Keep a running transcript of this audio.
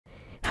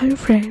Hello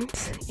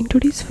friends, in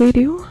today's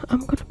video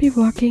I'm gonna be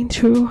walking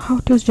through how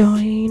to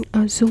join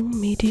a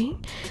Zoom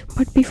meeting.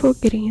 But before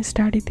getting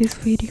started this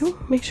video,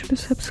 make sure to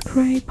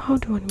subscribe. How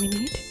to 1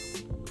 minute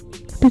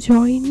to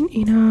join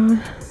in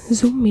a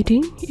Zoom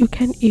meeting. You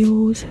can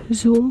use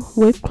Zoom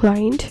web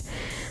client.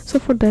 So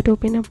for that,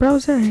 open a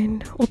browser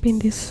and open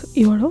this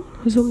URL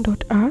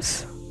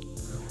zoom.us,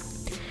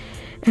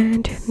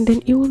 and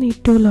then you will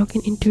need to log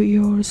in into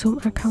your Zoom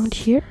account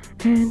here,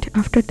 and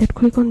after that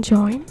click on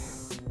join.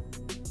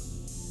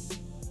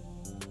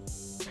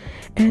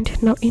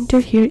 And now enter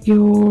here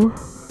your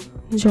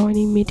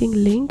joining meeting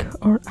link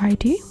or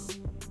ID,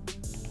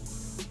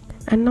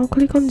 and now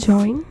click on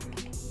join,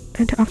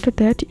 and after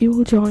that you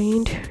will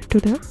join to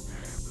the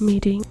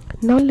meeting.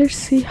 Now let's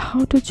see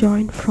how to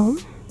join from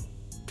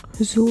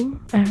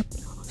Zoom app.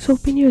 So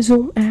open your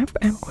Zoom app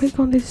and click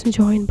on this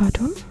join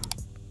button,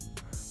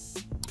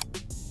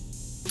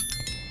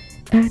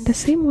 and the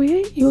same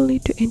way you'll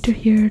need to enter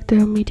here the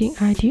meeting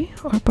ID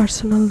or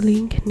personal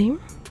link name,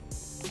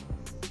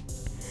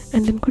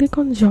 and then click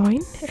on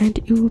join, and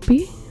you will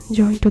be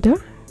joined to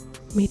the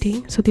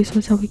meeting. So this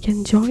was how we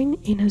can join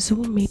in a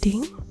Zoom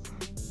meeting.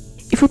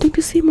 If you think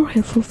to see more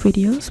helpful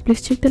videos,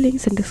 please check the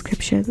links in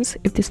descriptions.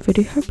 If this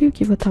video helped you,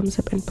 give a thumbs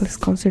up and please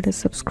consider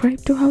subscribe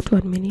to How to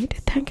 1 Minute.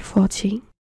 Thank you for watching.